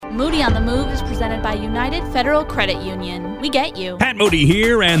Moody on the Move is presented by United Federal Credit Union. We get you. Pat Moody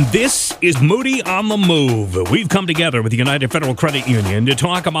here, and this is Moody on the Move. We've come together with the United Federal Credit Union to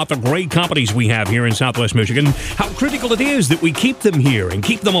talk about the great companies we have here in Southwest Michigan, how critical it is that we keep them here and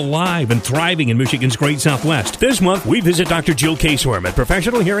keep them alive and thriving in Michigan's great Southwest. This month, we visit Dr. Gyl Kasewurm at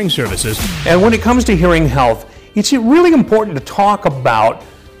Professional Hearing Services. And when it comes to hearing health, it's really important to talk about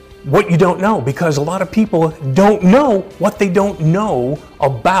what you don't know, because a lot of people don't know what they don't know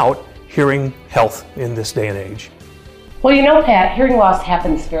about hearing health in this day and age. Well, you know, Pat, hearing loss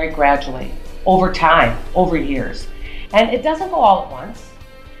happens very gradually, over time, over years. And it doesn't go all at once.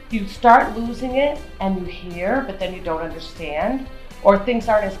 You start losing it and you hear, but then you don't understand, or things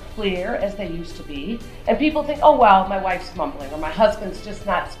aren't as clear as they used to be. And people think, oh, well, my wife's mumbling, or my husband's just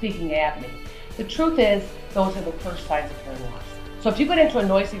not speaking at me. The truth is, those are the first signs of hearing loss. So if you get into a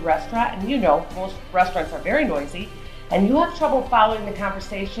noisy restaurant, and you know most restaurants are very noisy, and you have trouble following the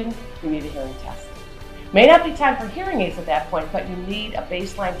conversation, you need a hearing test. May not be time for hearing aids at that point, but you need a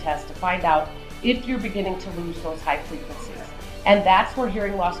baseline test to find out if you're beginning to lose those high frequencies. And that's where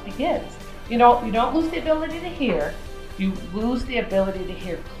hearing loss begins. You know, you don't lose the ability to hear, you lose the ability to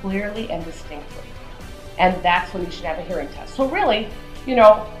hear clearly and distinctly. And that's when you should have a hearing test. So really, you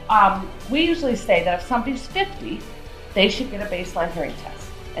know, we usually say that if somebody's 50, they should get a baseline hearing test.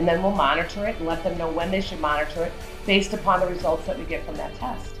 And then we'll monitor it and let them know when they should monitor it based upon the results that we get from that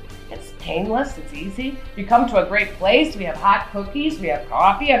test. It's painless, it's easy. You come to a great place, we have hot cookies, we have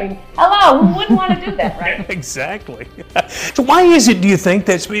coffee. I mean, hello, who wouldn't want to do that, right? Exactly. So why is it, do you think,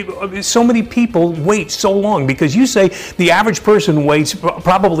 that so many people wait so long? Because you say the average person waits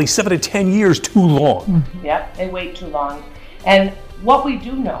probably 7 to 10 years too long. Mm-hmm. Yep, they wait too long. And what we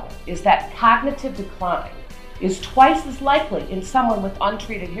do know is that cognitive decline is twice as likely in someone with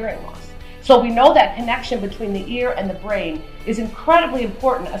untreated hearing loss. So we know that connection between the ear and the brain is incredibly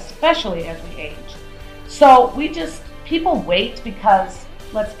important, especially as we age. So people wait because,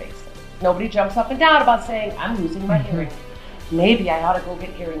 let's face it, nobody jumps up and down about saying, I'm losing my hearing. Maybe I ought to go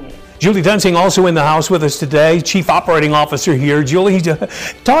get hearing aids. Julie Dunsing also in the house with us today, Chief Operating Officer here. Julie,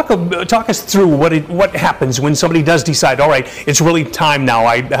 talk us through what happens when somebody does decide, all right, it's really time now.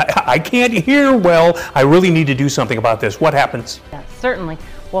 I can't hear well. I really need to do something about this. What happens? Yeah, certainly.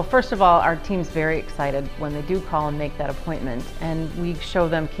 Well, first of all, our team's very excited when they do call and make that appointment, and we show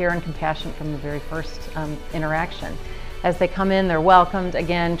them care and compassion from the very first interaction. As they come in, they're welcomed.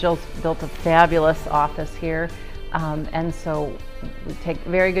 Again, Jill's built a fabulous office here. And so we take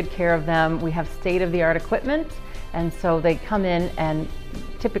very good care of them. We have state-of-the-art equipment, and so they come in and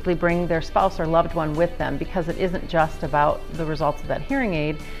typically bring their spouse or loved one with them, because it isn't just about the results of that hearing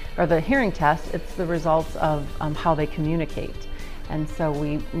aid or the hearing test, it's the results of how they communicate. And so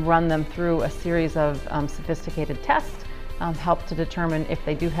we run them through a series of sophisticated tests, help to determine if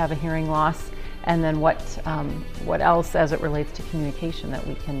they do have a hearing loss, and then what else as it relates to communication that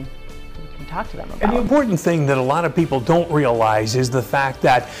we can talk to them about. And the important thing that a lot of people don't realize is the fact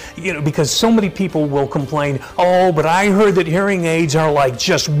that, you know, because so many people will complain, oh, but I heard that hearing aids are like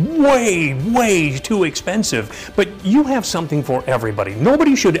just way too expensive. But you have something for everybody.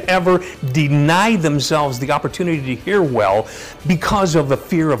 Nobody should ever deny themselves the opportunity to hear well because of the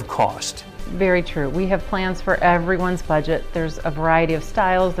fear of cost. Very true. We have plans for everyone's budget. There's a variety of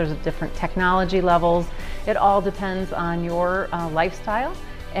styles, there's different technology levels. It all depends on your lifestyle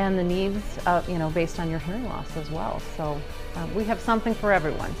and the needs, based on your hearing loss as well. So we have something for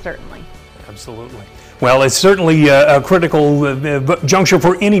everyone, certainly. Absolutely. Well, it's certainly a critical juncture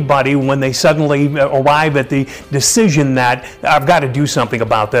for anybody when they suddenly arrive at the decision that I've got to do something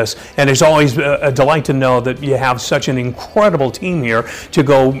about this. And it's always a delight to know that you have such an incredible team here to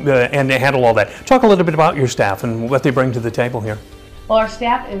go and handle all that. Talk a little bit about your staff and what they bring to the table here. Well, our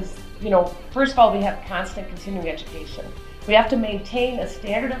staff is, first of all, we have constant continuing education. We have to maintain a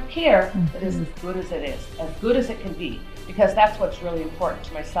standard of care that is as good as it is, as good as it can be, because that's what's really important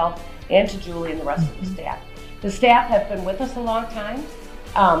to myself and to Julie and the rest of the staff. The staff have been with us a long time.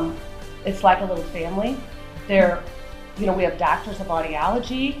 It's like a little family. We have doctors of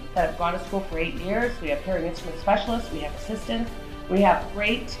audiology that have gone to school for 8 years. We have hearing instrument specialists. We have assistants. We have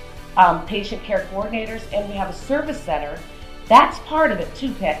great patient care coordinators, and we have a service center. That's part of it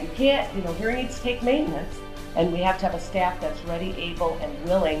too, Pat. You can't, hearing aids take maintenance. And we have to have a staff that's ready, able, and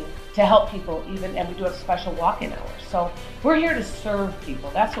willing to help people and we do have special walk-in hours. So we're here to serve people.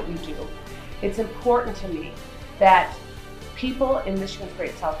 That's what we do. It's important to me that people in Michigan's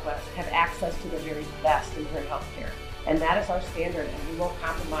Great Southwest have access to the very best in hearing health care. And that is our standard, and we won't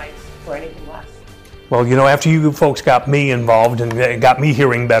compromise for anything less. Well, after you folks got me involved and got me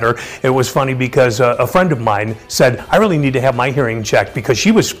hearing better, it was funny because a friend of mine said, I really need to have my hearing checked because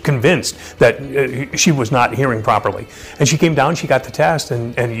she was convinced that she was not hearing properly. And she came down, she got the test,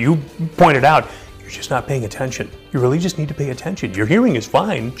 and you pointed out, you're just not paying attention. You really just need to pay attention. Your hearing is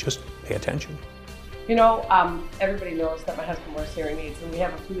fine, just pay attention. Everybody knows that my husband wears hearing aids, and we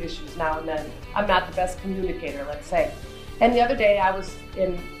have a few issues now and then. I'm not the best communicator, let's say. And the other day I was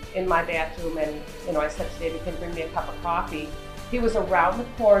in my bathroom, and I said to David, can you bring me a cup of coffee? He was around the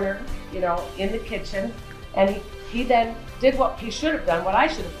corner, in the kitchen, and he then did what he should have done, what I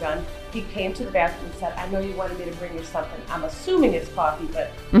should have done. He came to the bathroom and said, I know you wanted me to bring you something. I'm assuming it's coffee,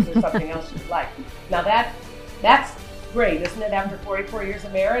 but is there something else you'd like? Now that's great, isn't it, after 44 years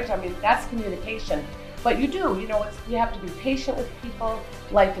of marriage? I mean, that's communication. But you do, you have to be patient with people.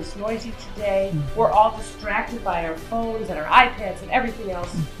 Life is noisy today. We're all distracted by our phones and our iPads and everything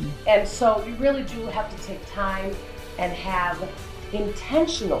else. And so you really do have to take time and have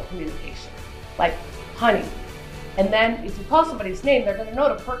intentional communication, like, honey. And then if you call somebody's name, they're going to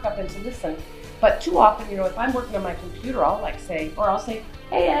know to perk up and to listen. But too often, if I'm working on my computer, I'll say,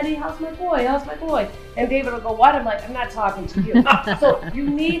 hey, Eddie, how's my boy? And David will go, what? I'm like, I'm not talking to you. So you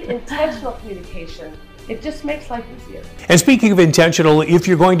need intentional communication. It just makes life easier. And speaking of intentional, if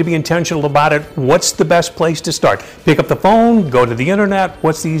you're going to be intentional about it, what's the best place to start? Pick up the phone, go to the internet.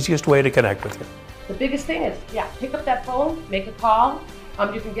 What's the easiest way to connect with you? The biggest thing is, pick up that phone, make a call.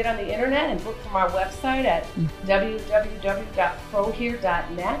 You can get on the internet and book from our website at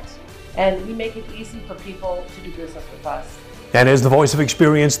www.prohere.net, and we make it easy for people to do business with us. And as the voice of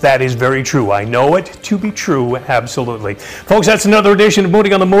experience, that is very true. I know it to be true, absolutely. Folks, that's another edition of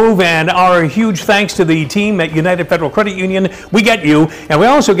Moody on the Move, and our huge thanks to the team at United Federal Credit Union. We get you, and we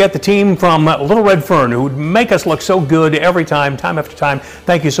also get the team from Little Red Fern, who make us look so good every time after time.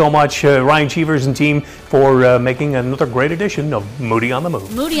 Thank you so much, Ryan Cheevers and team, for making another great edition of Moody on the Move.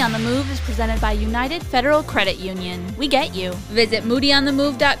 Moody on the Move is presented by United Federal Credit Union. We get you. Visit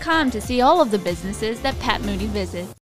moodyonthemove.com to see all of the businesses that Pat Moody visits.